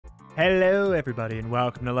Hello everybody and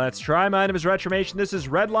welcome to Let's Try. My name is Retromation. This is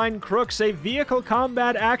REDLINE CROOKS, a vehicle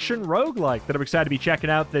combat action roguelike that I'm excited to be checking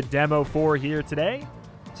out the demo for here today.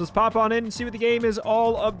 So let's pop on in and see what the game is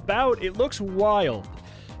all about. It looks wild.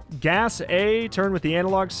 Gas A, turn with the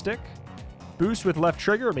analog stick. Boost with left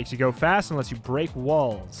trigger, it makes you go fast and lets you break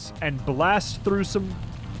walls. And blast through some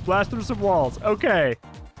walls. Okay.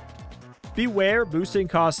 Beware, boosting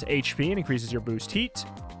costs HP and increases your boost heat.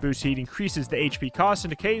 Boost heat increases the HP cost and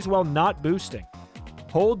decays while not boosting.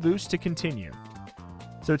 Hold boost to continue.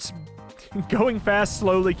 So it's going fast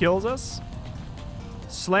slowly kills us.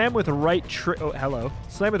 Slam with right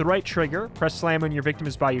Slam with right trigger. Press slam when your victim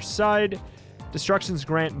is by your side. Destructions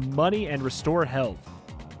grant money and restore health.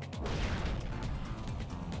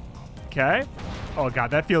 Okay. Oh god,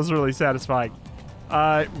 that feels really satisfying.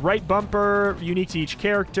 Right bumper, unique to each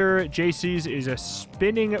character. JC's is a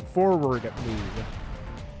spinning forward move.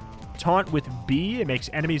 Taunt with B, it makes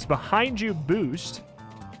enemies behind you boost.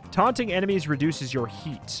 Taunting enemies reduces your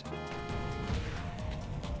heat.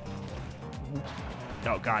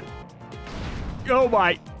 Oh, God. Oh,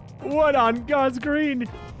 my. What on God's green?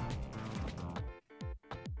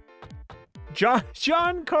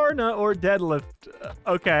 John Carna or Deadlift?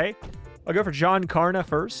 Okay. I'll go for John Carna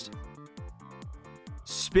first.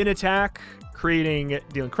 Spin attack, dealing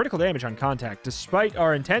critical damage on contact. Despite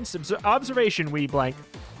our intense observation, we blank.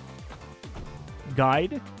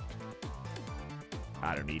 Guide.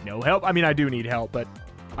 I don't need no help. I mean, I do need help, but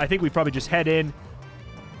I think we probably just head in.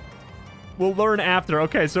 We'll learn after.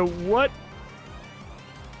 Okay, so what?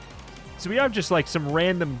 So we have just like some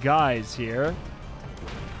random guys here.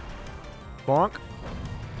 Bonk.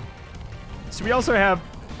 So we also have...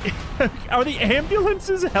 Are the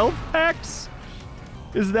ambulances health packs?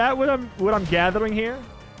 Is that what I'm gathering here?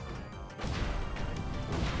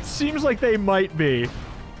 Seems like they might be.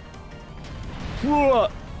 Whoa.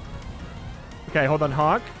 Okay, hold on,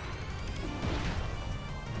 honk.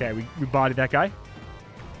 Okay, we bodied that guy.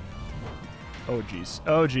 Oh, jeez.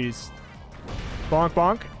 Oh, jeez. Bonk,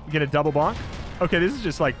 bonk. We get a double bonk. Okay, this is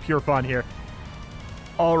just like pure fun here.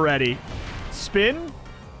 Already. Spin.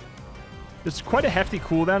 There's quite a hefty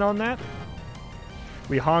cooldown on that.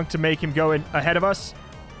 We honk to make him go in ahead of us.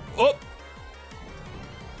 Oh!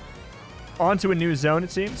 Onto a new zone, it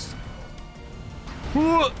seems.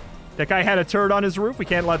 Whoa. That guy had a turret on his roof. We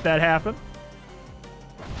can't let that happen.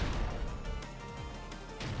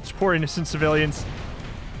 It's poor innocent civilians.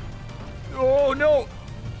 Oh, no.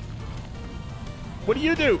 What do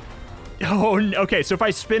you do? Oh, okay. So if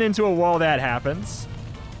I spin into a wall, that happens.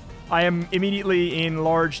 I am immediately in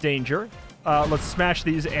large danger. Let's smash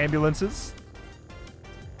these ambulances.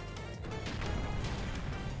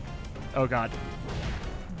 Oh, God.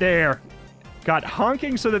 There. God,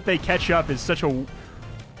 honking so that they catch up is such a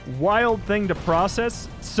wild thing to process.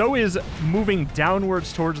 So is moving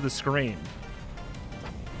downwards towards the screen.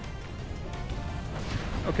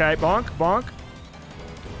 Okay, bonk, bonk.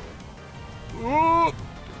 Ooh.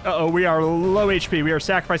 Uh-oh, we are low HP. We are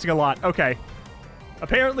sacrificing a lot. Okay.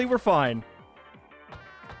 Apparently, we're fine.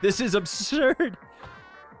 This is absurd.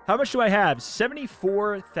 How much do I have?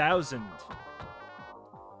 74,000.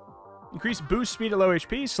 Increase boost speed at low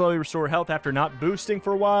HP. Slowly restore health after not boosting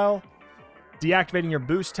for a while. Deactivating your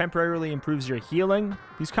boost temporarily improves your healing.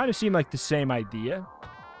 These kind of seem like the same idea.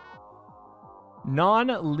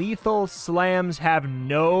 Non-lethal slams have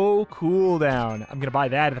no cooldown. I'm going to buy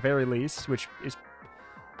that at the very least, which is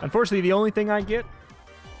unfortunately the only thing I get.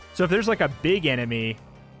 So if there's like a big enemy,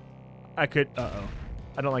 I could... Uh-oh.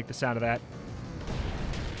 I don't like the sound of that.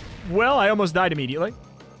 Well, I almost died immediately.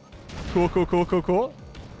 Cool, cool, cool, cool, cool.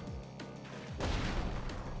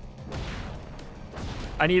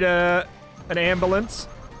 I need an ambulance,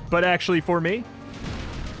 but actually for me.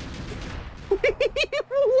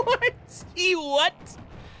 What? What?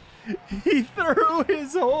 He threw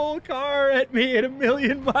his whole car at me at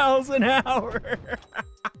 1,000,000 miles an hour.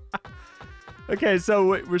 Okay,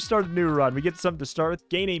 so we're starting a new run. We get something to start with.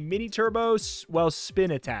 Gain a mini turbo while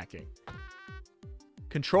spin attacking.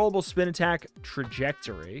 Controllable spin attack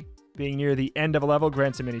trajectory. Being near the end of a level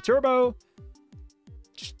grants a mini turbo.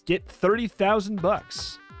 Just get 30,000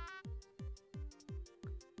 bucks.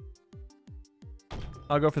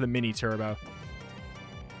 I'll go for the mini turbo.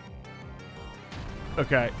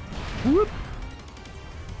 Okay. Whoop.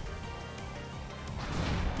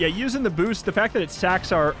 Yeah, using the boost, the fact that it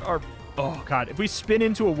sacks our... Oh, God. If we spin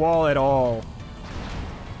into a wall at all,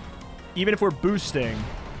 even if we're boosting,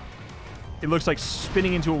 it looks like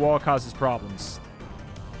spinning into a wall causes problems.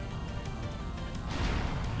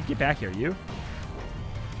 You get back here, you.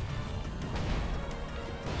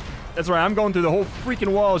 That's right, I'm going through the whole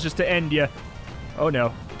freaking walls just to end you. Oh,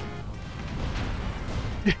 no.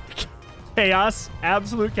 Chaos.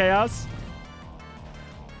 Absolute chaos.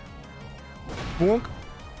 Boonk.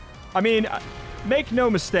 I mean, make no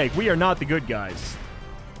mistake. We are not the good guys.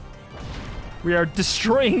 We are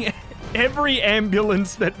destroying every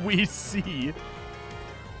ambulance that we see.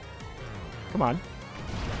 Come on.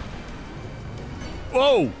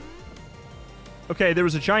 Whoa! Okay, there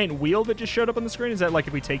was a giant wheel that just showed up on the screen. Is that like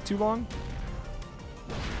if we take too long?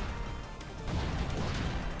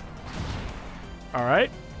 All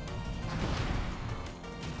right.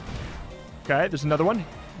 Okay, there's another one.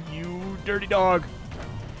 You dirty dog.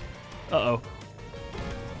 Uh-oh.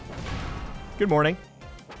 Good morning.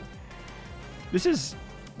 This is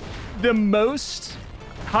the most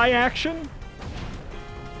high action.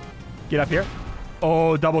 Get up here.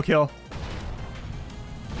 Oh, double kill.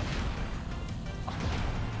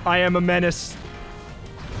 I am a menace.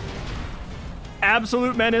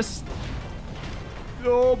 Absolute menace.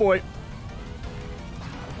 Oh, boy.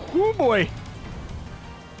 Oh, boy.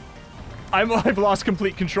 I've lost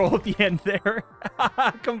complete control at the end there.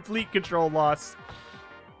 Complete control loss.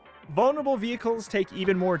 Vulnerable vehicles take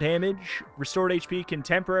even more damage. Restored HP can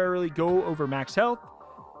temporarily go over max health.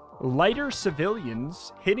 Lighter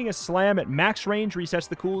civilians hitting a slam at max range resets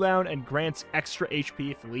the cooldown and grants extra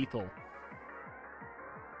HP if lethal.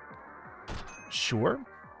 Sure.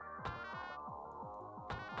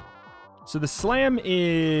 So the slam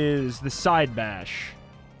is the side bash.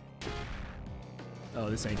 Oh,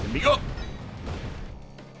 this ain't gonna be... Oh!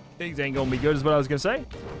 Things ain't gonna be good is what I was gonna say.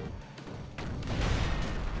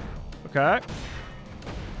 Okay.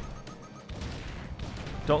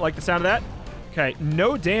 Don't like the sound of that. Okay,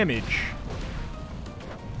 no damage.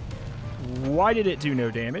 Why did it do no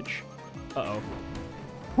damage? Uh-oh.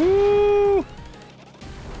 Woo!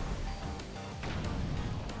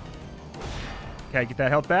 Okay, get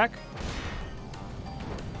that health back.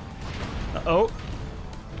 Uh-oh.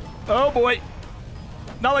 Oh, boy.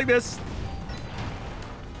 Not like this.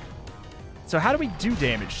 So how do we do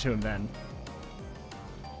damage to him, then?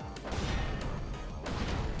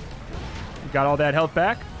 We got all that health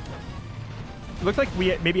back. It looked like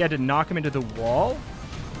we maybe had to knock him into the wall.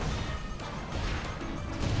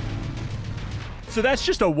 So that's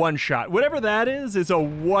just a one-shot. Whatever that is a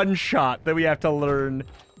one-shot that we have to learn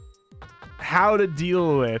how to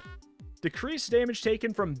deal with. Decreased damage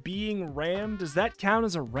taken from being rammed. Does that count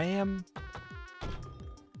as a ram?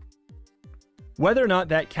 Whether or not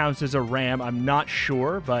that counts as a ram, I'm not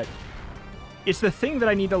sure, but it's the thing that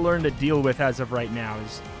I need to learn to deal with as of right now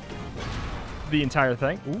is the entire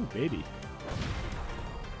thing. Ooh, baby.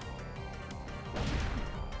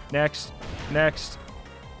 Next. Next.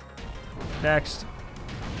 Next.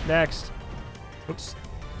 Next. Oops.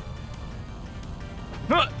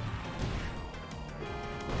 Huh!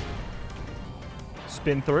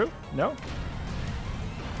 Spin through? No?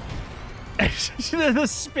 The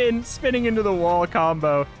spinning into the wall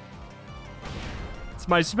combo. It's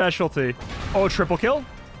my specialty. Oh, triple kill.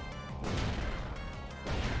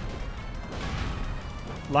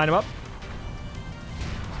 Line him up.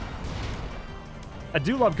 I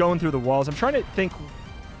do love going through the walls. I'm trying to think,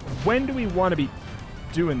 when do we want to be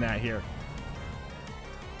doing that here?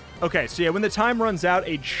 Okay, so yeah, when the time runs out,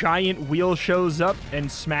 a giant wheel shows up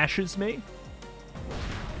and smashes me.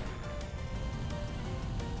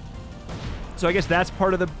 So I guess that's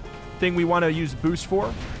part of the thing we want to use boost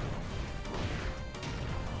for.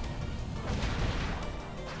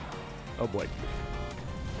 Oh boy.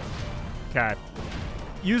 Okay.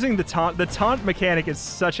 Using the taunt mechanic is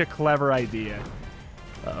such a clever idea.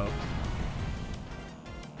 Uh-oh.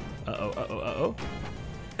 Uh-oh, uh-oh, uh-oh.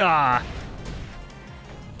 Ah!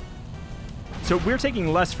 So we're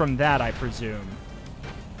taking less from that, I presume.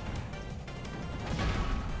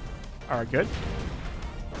 Alright, good.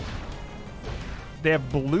 They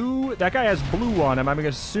have blue. That guy has blue on him. I'm going to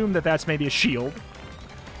assume that that's maybe a shield.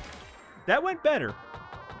 That went better.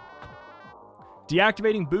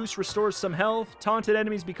 Deactivating boost restores some health. Taunted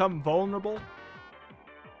enemies become vulnerable.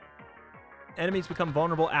 Enemies become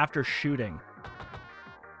vulnerable after shooting.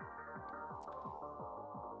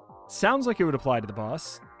 Sounds like it would apply to the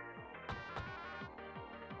boss.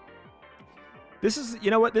 This is,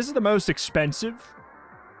 you know what? This is the most expensive.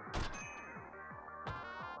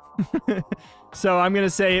 So I'm going to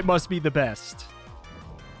say it must be the best.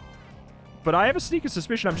 But I have a sneaking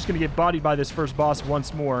suspicion I'm just going to get bodied by this first boss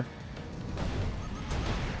once more.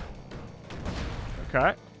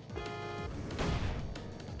 Okay.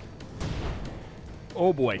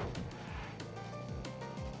 Oh boy.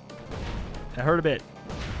 That hurt a bit.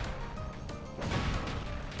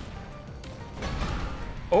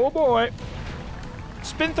 Oh boy.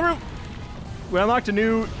 Spin through. We unlocked a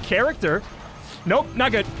new character. Nope,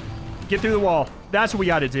 not good. Get through the wall. That's what we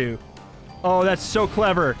got to do. Oh, that's so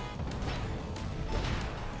clever.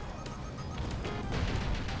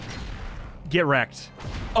 Get wrecked.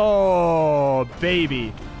 Oh,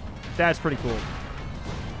 baby. That's pretty cool.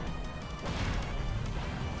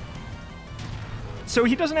 So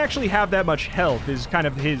he doesn't actually have that much health is kind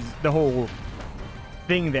of the whole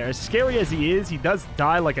thing there. As scary as he is, he does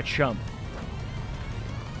die like a chump.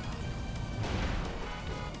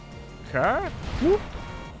 Okay. Whoop.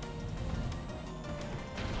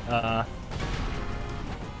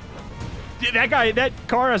 That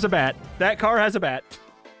car has a bat. That car has a bat.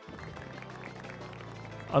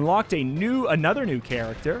 Unlocked another new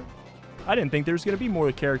character. I didn't think there was going to be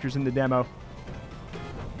more characters in the demo.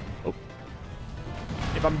 Oh.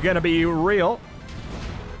 If I'm going to be real.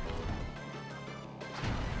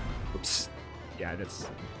 Oops. Yeah,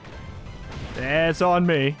 that's on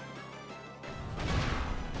me.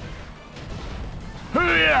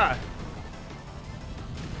 Hoo-yah!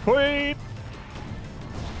 Wait.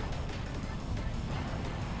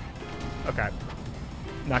 Okay.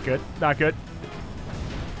 Not good. Not good.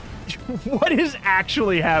 What is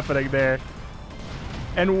actually happening there?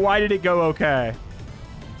 And why did it go okay?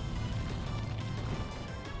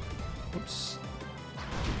 Oops.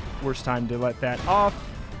 Worst time to let that off.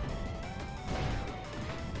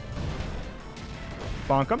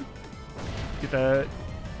 Bonk him. Get the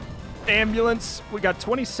ambulance. We got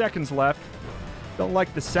 20 seconds left. Don't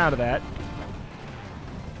like the sound of that.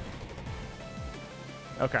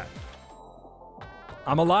 Okay.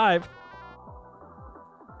 I'm alive.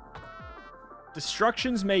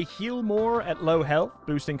 Destructions may heal more at low health.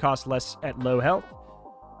 Boosting costs less at low health.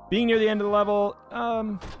 Being near the end of the level,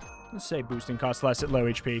 let's say boosting costs less at low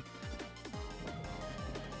HP.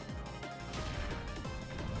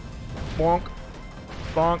 Bonk.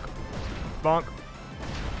 Bonk. Bonk.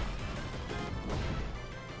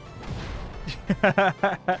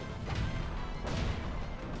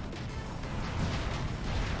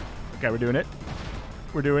 Okay, we're doing it.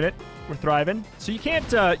 We're doing it. We're thriving. So you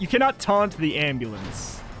cannot taunt the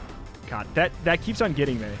ambulance. God, that keeps on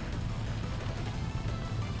getting me.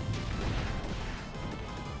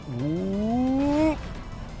 Ooh.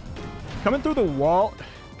 Coming through the wall.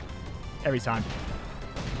 Every time.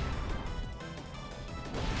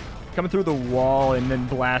 Coming through the wall and then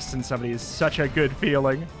blasting somebody is such a good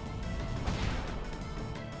feeling.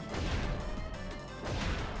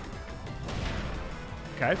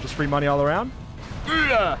 Okay, just free money all around.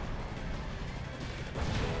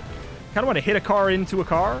 Kind of want to hit a car into a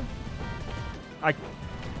car.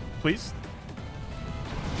 Please.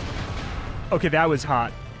 Okay, that was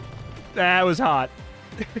hot. That was hot.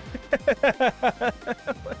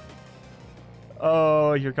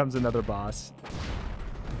 Oh, here comes another boss.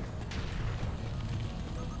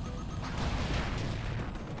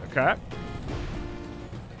 Okay.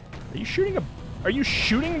 Are you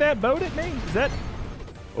shooting that boat at me? Is that...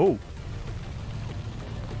 Oh.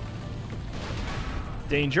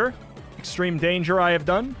 Danger. Extreme danger I have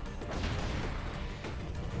done.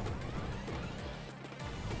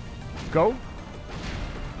 Go.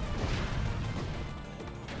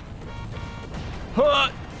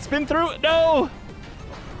 Huh! Spin through. No!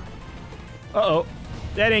 Uh-oh.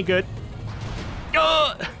 That ain't good.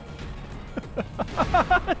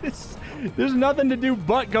 There's nothing to do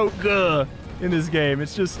but go guh in this game.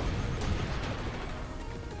 It's just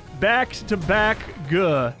back to back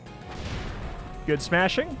guh. Good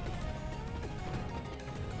smashing.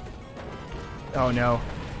 Oh no.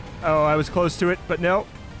 Oh, I was close to it, but no.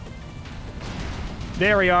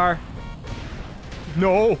 There we are.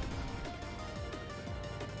 No.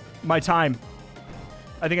 My time.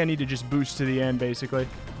 I think I need to just boost to the end, basically.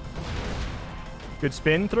 Good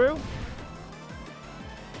spin through.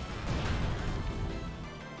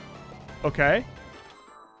 Okay.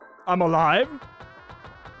 I'm alive.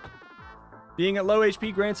 Being at low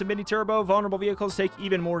HP grants a mini turbo. Vulnerable vehicles take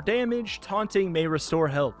even more damage. Taunting may restore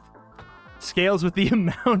health. Scales with the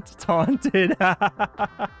amount taunted.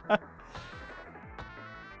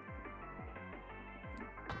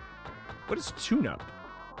 What is tune-up?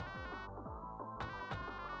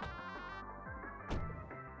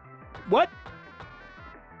 What?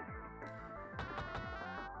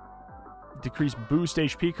 Decrease boost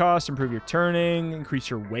HP cost, improve your turning, increase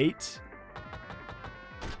your weight.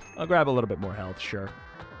 I'll grab a little bit more health, sure.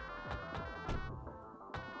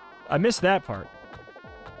 I missed that part.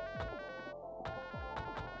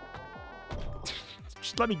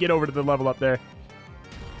 Just let me get over to the level up there.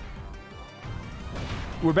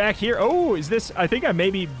 We're back here. Oh, is this... I think I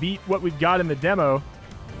maybe beat what we've got in the demo.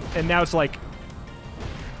 And now it's like...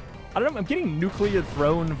 I don't know. I'm getting nuclear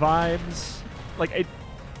throne vibes. Like,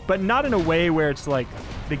 but not in a way where it's like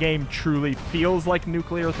the game truly feels like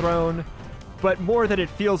Nuclear Throne, but more that it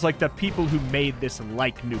feels like the people who made this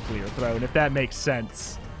like Nuclear Throne, if that makes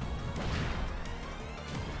sense.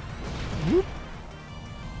 Whoop.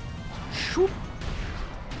 Shoop.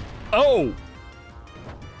 Oh!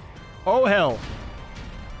 Oh, hell.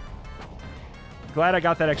 Glad I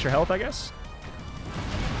got that extra health, I guess.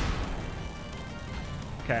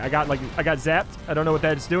 Okay, I got zapped. I don't know what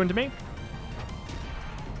that's doing to me.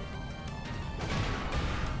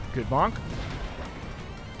 Good bonk.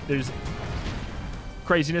 There's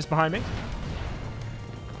craziness behind me.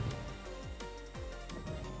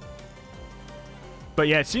 But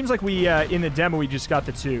yeah, it seems like we, in the demo, we just got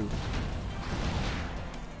the 2.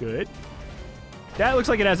 Good. That looks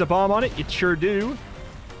like it has a bomb on it. It sure do.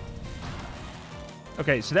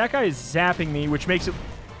 Okay, so that guy is zapping me, which makes it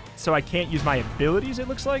so I can't use my abilities, it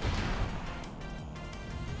looks like.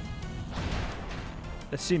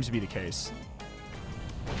 That seems to be the case.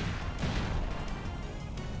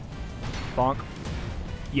 Bonk.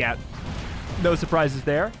 Yeah. No surprises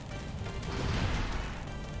there.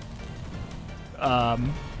 I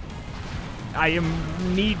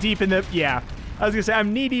am knee-deep in the... Yeah. I was going to say,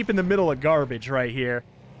 I'm knee-deep in the middle of garbage right here.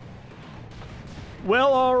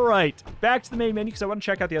 Well, all right. Back to the main menu, because I want to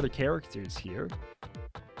check out the other characters here.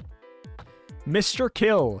 Mr.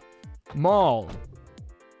 Kill. Maul.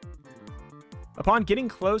 Upon getting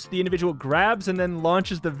close, the individual grabs and then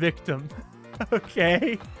launches the victim.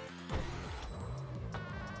 Okay.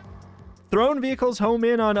 Thrown vehicles home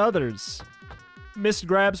in on others. Missed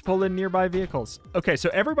grabs pull in nearby vehicles. Okay, so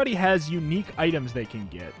everybody has unique items they can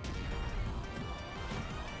get.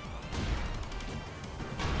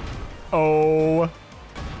 Oh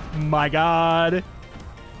my god.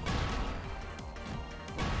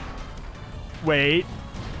 Wait.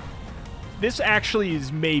 This actually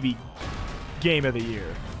is maybe game of the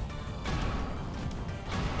year.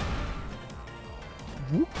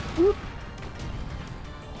 Whoop, whoop.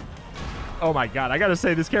 Oh my god, I gotta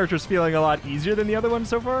say, this character's feeling a lot easier than the other one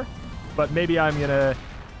so far. But maybe I'm gonna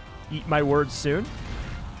eat my words soon.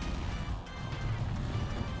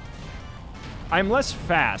 I'm less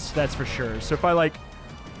fast, that's for sure. So if I, like...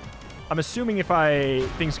 I'm assuming if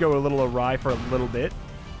things go a little awry for a little bit,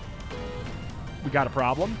 we got a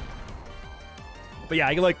problem. But yeah,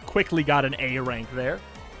 I, like, quickly got an A rank there.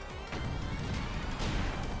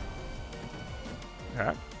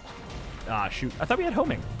 Okay. Ah, shoot. I thought we had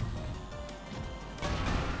homing.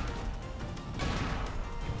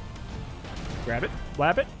 Grab it.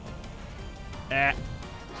 Blab it. Ah.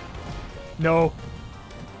 No.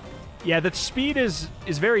 Yeah, the speed is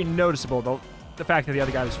very noticeable, the fact that the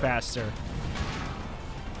other guy was faster.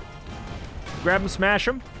 Grab him, smash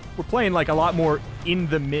him. We're playing, like, a lot more in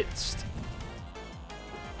the midst.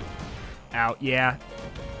 Out, yeah.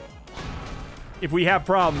 If we have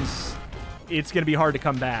problems, it's going to be hard to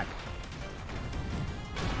come back.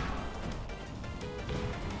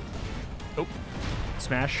 Oh.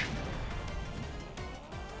 Smash.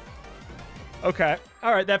 Okay.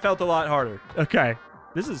 All right, that felt a lot harder. Okay.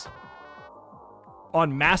 This is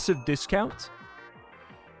on massive discount.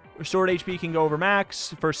 Restored HP can go over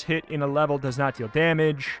max. First hit in a level does not deal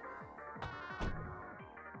damage.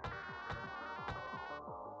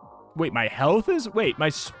 Wait, my health is... Wait,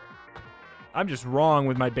 I'm just wrong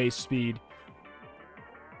with my base speed.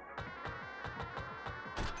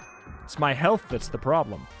 It's my health that's the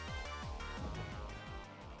problem.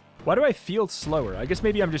 Why do I feel slower? I guess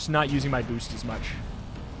maybe I'm just not using my boost as much.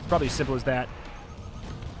 It's probably as simple as that.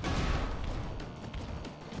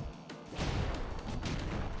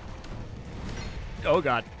 Oh,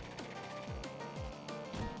 God.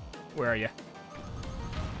 Where are you?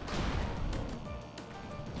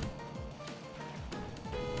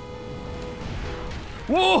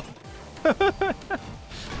 Whoa!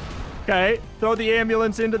 Okay, throw the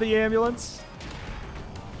ambulance into the ambulance.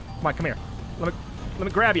 Come on, come here. Let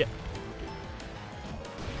me grab you.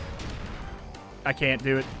 I can't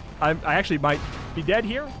do it. I actually might be dead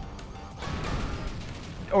here.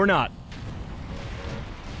 Or not.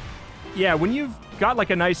 Yeah, when you've got like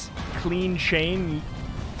a nice clean chain,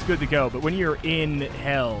 it's good to go. But when you're in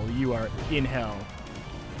hell, you are in hell.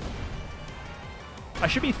 I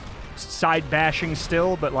should be side bashing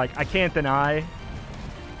still, but like I can't deny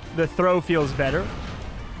the throw feels better.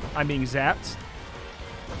 I'm being zapped.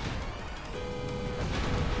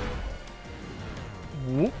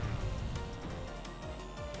 Whoop.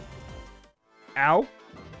 Ow.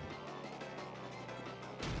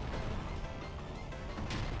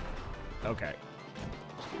 Okay.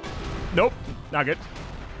 Nope. Not good.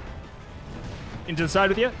 Into the side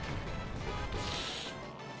with you.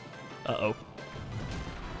 Uh-oh.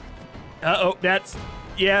 Uh-oh, that's...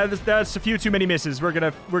 Yeah, that's a few too many misses. We're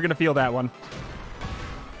gonna feel that one.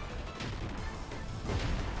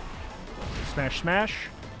 Smash, smash.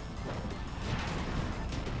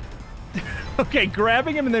 Okay,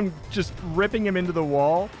 grabbing him and then just ripping him into the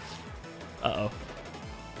wall. Uh-oh.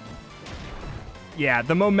 Yeah,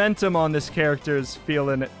 the momentum on this character is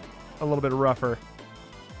feeling a little bit rougher.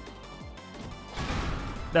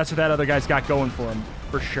 That's what that other guy's got going for him,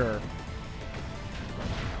 for sure.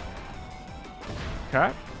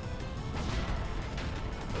 Okay.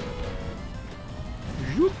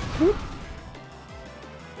 Whoop, whoop.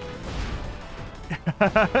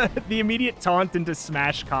 The immediate taunt into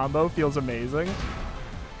smash combo feels amazing.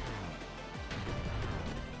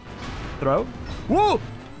 Throw. Whoa!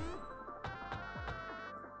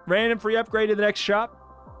 Random free upgrade to the next shop,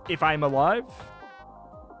 if I'm alive.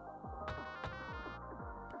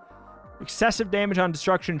 Excessive damage on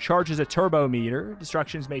destruction charges a turbo meter.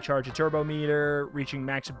 Destructions may charge a turbo meter. Reaching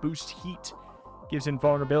max boost heat gives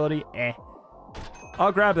invulnerability.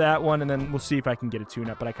 I'll grab that one, and then we'll see if I can get a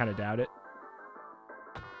tune-up, but I kind of doubt it.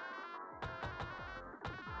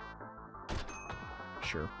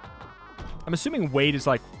 Sure. I'm assuming weight is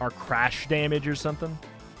like our crash damage or something.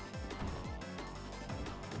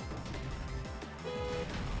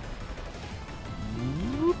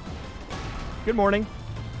 Good morning.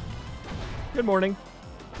 Good morning.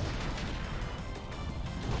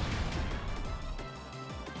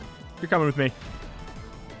 You're coming with me.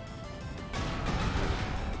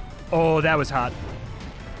 Oh, that was hot.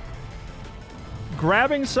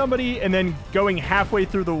 Grabbing somebody and then going halfway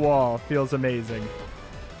through the wall feels amazing.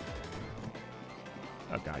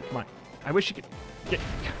 Oh, God, come on. I wish you could get...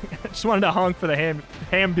 I just wanted to honk for the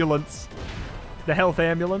ambulance. The health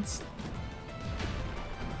ambulance.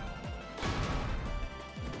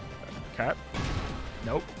 Okay.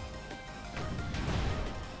 Nope.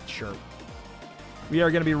 Sure. We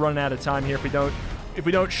are going to be running out of time here if we don't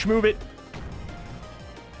schmoove it.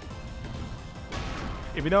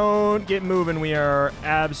 If we don't get moving, we are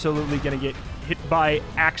absolutely going to get hit by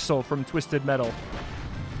Axel from Twisted Metal.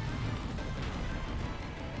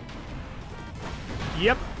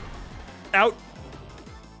 Yep. Out.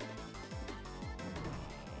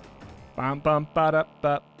 Bum bum ba da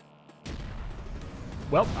ba.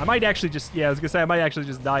 Well, I might actually just... Yeah, I was going to say I might actually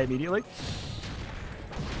just die immediately.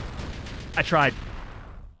 I tried.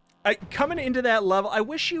 Coming into that level, I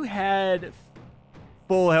wish you had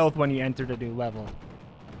full health when you entered a new level.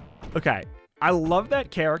 Okay, I love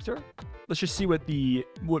that character. Let's just see what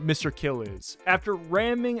Mr. Kill is. After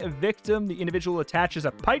ramming a victim, the individual attaches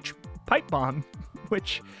a pipe bomb,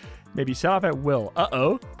 which may be set off at will.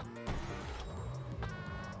 Uh-oh.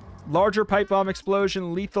 Larger pipe bomb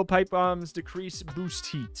explosion. Lethal pipe bombs decrease boost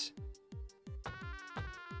heat.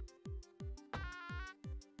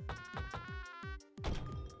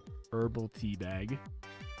 Herbal tea bag.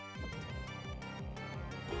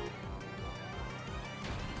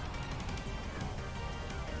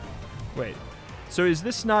 Wait. So is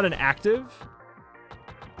this not an active?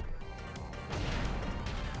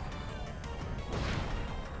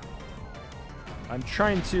 I'm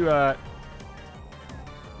trying to, as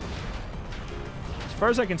far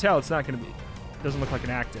as I can tell, it's not going to be... Doesn't look like an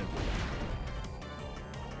active.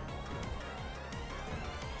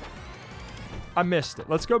 I missed it.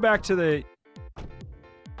 Let's go back to the...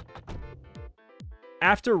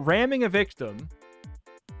 After ramming a victim,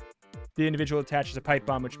 the individual attaches a pipe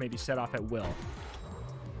bomb which may be set off at will.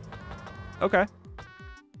 Okay.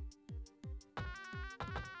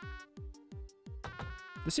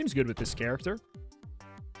 This seems good with this character.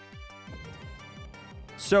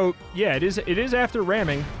 So, yeah, it is after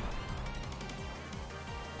ramming.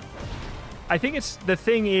 I think it's... The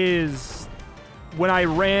thing is, when I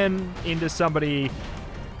ran into somebody,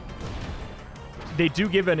 they do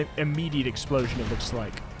give an immediate explosion, it looks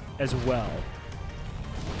like, as well.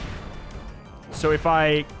 So if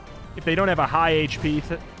they don't have a high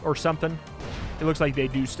HP or something, it looks like they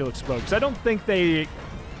do still explode. Because I don't think they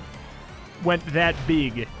went that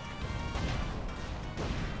big.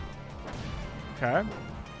 Okay.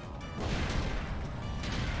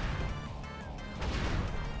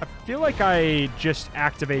 I feel like I just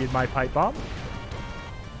activated my pipe bomb.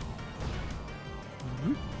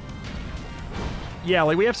 Yeah,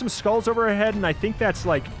 like we have some skulls over our head, and I think that's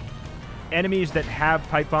like enemies that have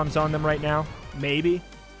pipe bombs on them right now. Maybe.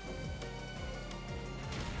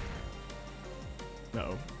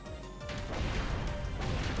 Uh-oh.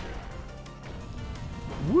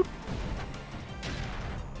 Whoop.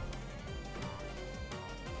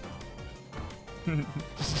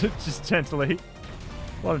 just gently.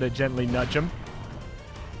 Wanted to gently nudge him.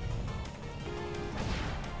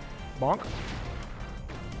 Bonk.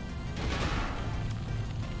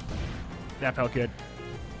 That felt good.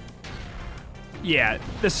 Yeah,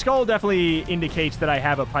 the skull definitely indicates that I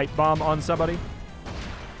have a pipe bomb on somebody.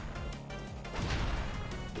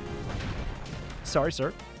 Sorry,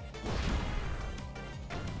 sir.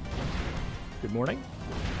 Good morning.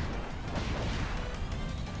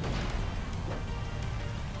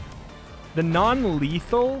 The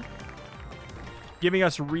non-lethal giving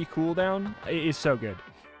us re-cooldown is so good.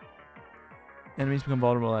 Enemies become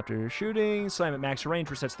vulnerable after shooting. Slam at max range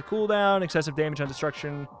resets the cooldown. Excessive damage on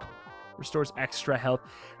destruction restores extra health.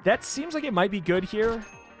 That seems like it might be good here.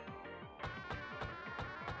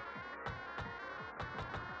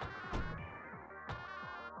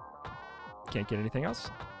 Can't get anything else.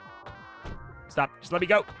 Stop. Just let me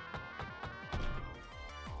go.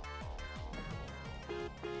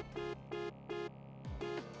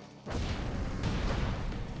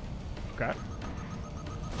 Okay.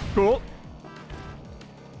 Cool.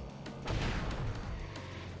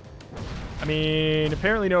 I mean,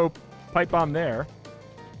 apparently no pipe bomb there.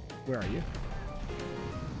 Where are you?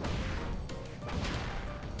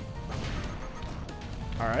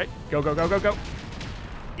 All right. Go, go, go, go, go.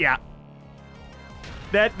 Yeah.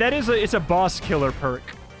 It's a boss killer perk.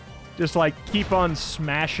 Just like keep on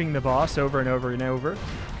smashing the boss over and over and over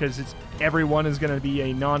because everyone is going to be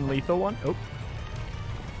a non-lethal one. Oh.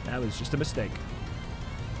 That was just a mistake.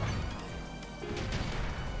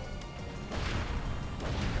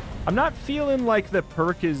 I'm not feeling like the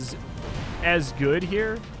perk is as good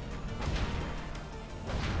here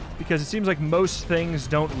because it seems like most things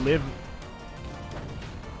don't live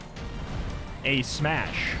a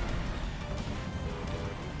smash.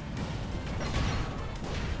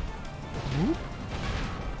 Whoop.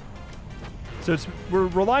 So we're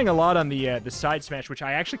relying a lot on the side smash, which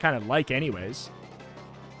I actually kind of like anyways.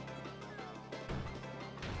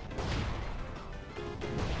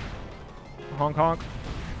 Honk honk.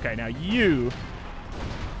 Okay, now you.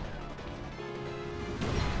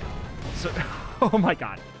 So, oh my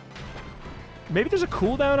god. Maybe there's a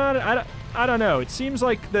cooldown on it. I don't know. It seems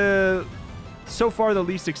like so far the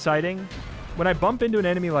least exciting. When I bump into an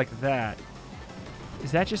enemy like that,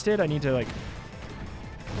 is that just it? I need to like.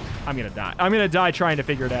 I'm gonna die. I'm gonna die trying to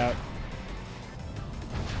figure it out.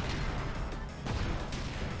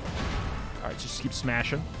 All right, just keep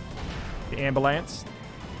smashing. The ambulance.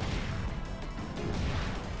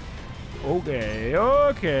 Okay,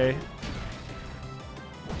 okay.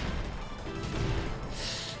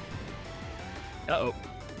 Uh-oh.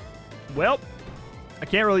 Well, I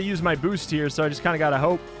can't really use my boost here, so I just kind of gotta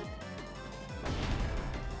hope.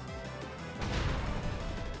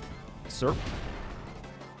 Sir.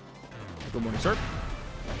 Good morning, sir.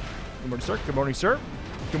 Good morning, sir. Good morning, sir.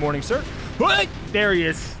 Good morning, sir. What? There he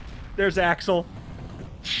is. There's Axel.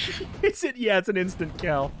 It's an instant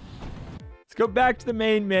kill. Let's go back to the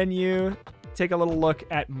main menu. Take a little look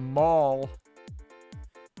at Maul.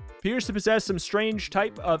 Appears to possess some strange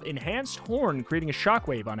type of enhanced horn, creating a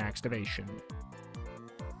shockwave on activation.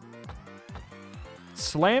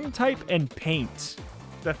 Slam type and paint.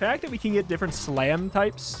 The fact that we can get different slam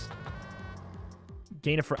types.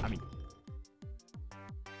 Gain a I mean.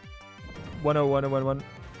 101.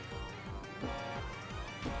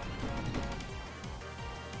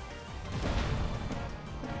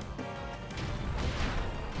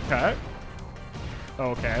 Okay.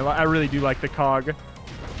 Okay, I really do like the cog. I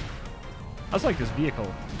also like this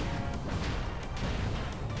vehicle.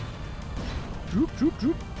 Droop, droop,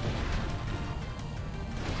 droop.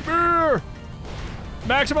 Brrr!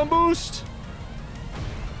 Maximum boost!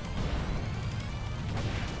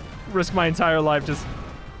 Risk my entire life just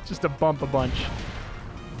to bump a bunch.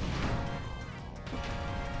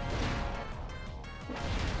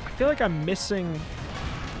 I feel like I'm missing...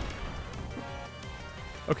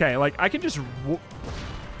 Okay, like, I can just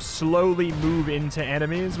slowly move into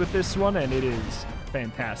enemies with this one, and it is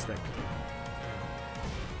fantastic.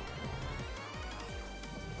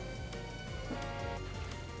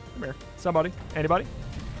 Come here. Somebody. Anybody?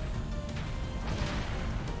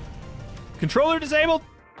 Controller disabled?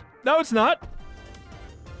 No, it's not.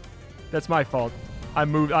 That's my fault. I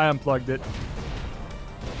unplugged it.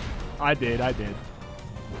 I did.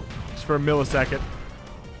 Just for a millisecond.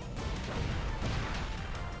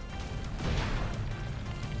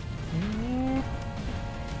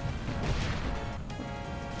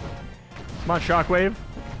 Come on, Shockwave.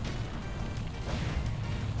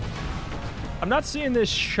 I'm not seeing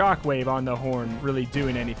this Shockwave on the horn really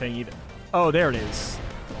doing anything either. Oh, there it is.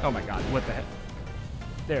 Oh my god, what the heck?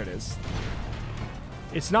 There it is.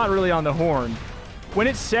 It's not really on the horn. When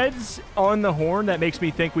it says on the horn, that makes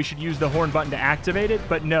me think we should use the horn button to activate it,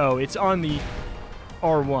 but no, it's on the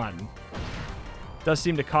R1. Does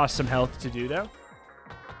seem to cost some health to do, though.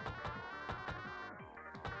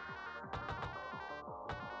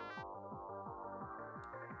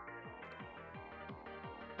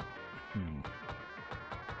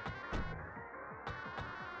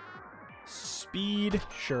 Speed.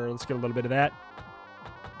 Sure, let's get a little bit of that.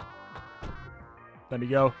 Let me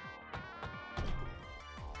go.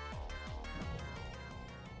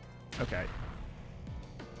 Okay.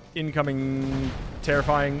 Incoming.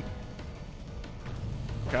 Terrifying.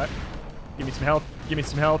 Okay. Give me some health. Give me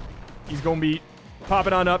some health. He's going to be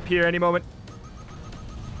popping on up here any moment.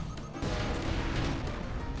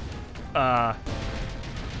 I'm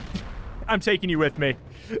taking you with me.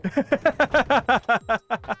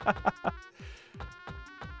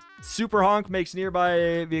 Super honk makes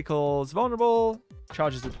nearby vehicles vulnerable.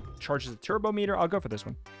 Charges the turbo meter. I'll go for this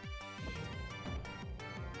one.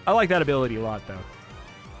 I like that ability a lot, though.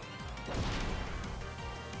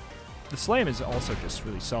 The slam is also just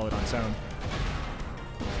really solid on its own.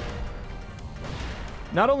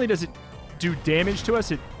 Not only does it do damage to us,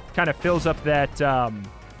 it kind of fills up that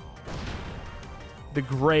the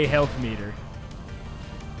gray health meter.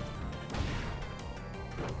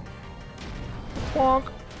 Bonk.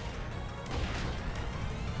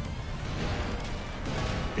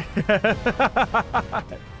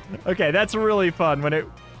 Okay, that's really fun when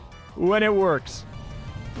it works.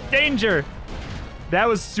 Danger! That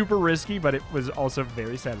was super risky, but it was also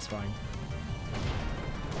very satisfying.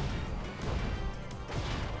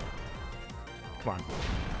 Come on.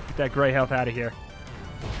 Get that gray health out of here.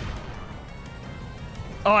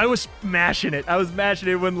 Oh, I was smashing it. I was mashing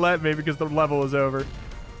it. It wouldn't let me because the level was over.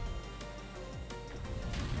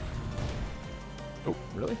 Oh,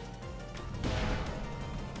 really?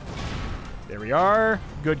 There we are.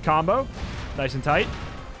 Good combo. Nice and tight.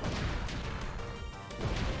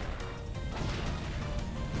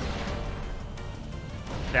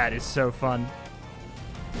 That is so fun.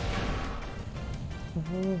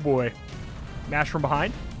 Oh, boy. Mash from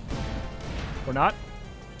behind. Or not.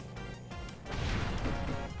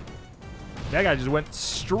 That guy just went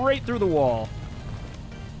straight through the wall.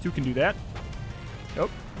 Two can do that.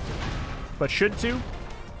 Nope. But should two.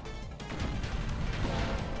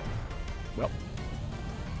 Well.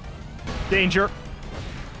 Danger.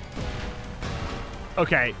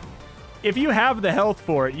 Okay. If you have the health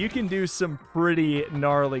for it, you can do some pretty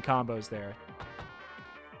gnarly combos there.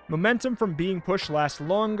 Momentum from being pushed lasts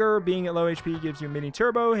longer. Being at low HP gives you a mini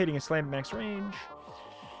turbo. Hitting a slam at max range.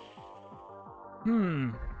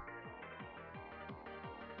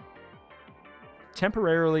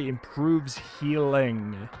 Temporarily improves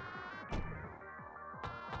healing.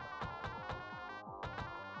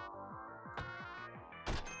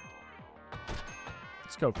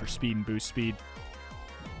 Let's go for speed and boost speed.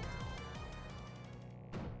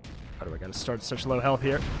 How do I gotta start such low health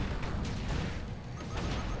here?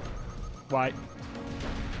 Why?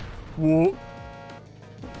 Whoa.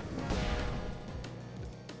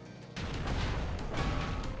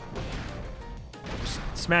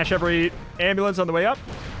 Smash every ambulance on the way up.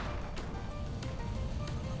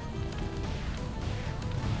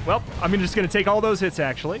 Well, I'm just gonna take all those hits,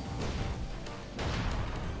 actually.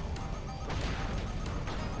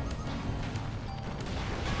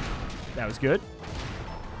 That was good.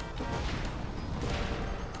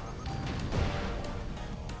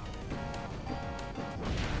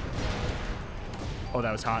 Oh,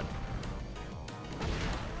 that was hot.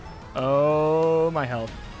 Oh, my health.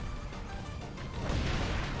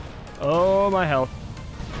 Oh, my health.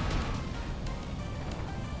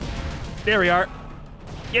 There we are.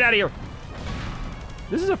 Get out of here.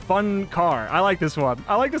 This is a fun car. I like this one.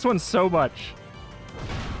 I like this one so much.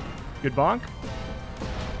 Good bonk.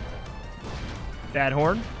 Bad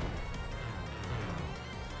horn.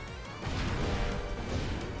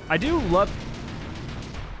 I do love...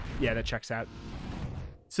 Yeah, that checks out.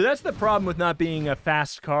 So that's the problem with not being a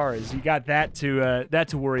fast car, is you got that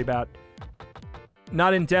to worry about.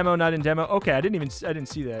 Not in demo, not in demo. Okay, I didn't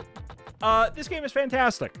see that. This game is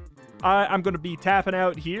fantastic. I'm going to be tapping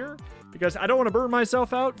out here because I don't want to burn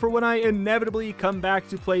myself out for when I inevitably come back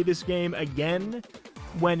to play this game again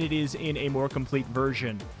when it is in a more complete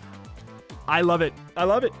version. I love it. I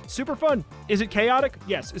love it. Super fun. Is it chaotic?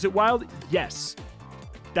 Yes. Is it wild? Yes.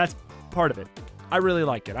 That's part of it. I really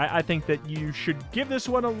like it. I think that you should give this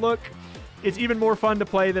one a look. It's even more fun to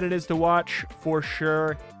play than it is to watch, for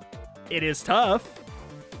sure. It is tough,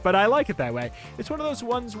 but I like it that way. It's one of those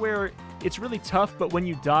ones where it's really tough, but when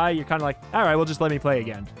you die, you're kind of like, all right, well, just let me play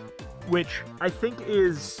again. Which I think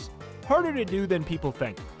is harder to do than people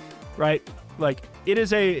think, right? Like, it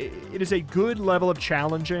is a good level of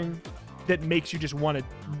challenging that makes you just want to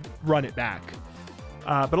run it back.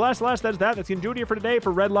 But alas, that's that. That's going to do it here for today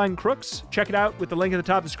for Redline Crooks. Check it out with the link in the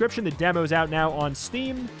top description. The demo's out now on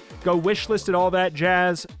Steam. Go wishlist it, all that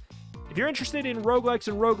jazz. If you're interested in roguelikes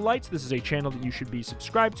and roguelites, this is a channel that you should be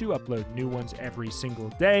subscribed to. Upload new ones every single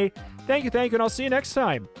day. Thank you, and I'll see you next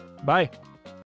time. Bye.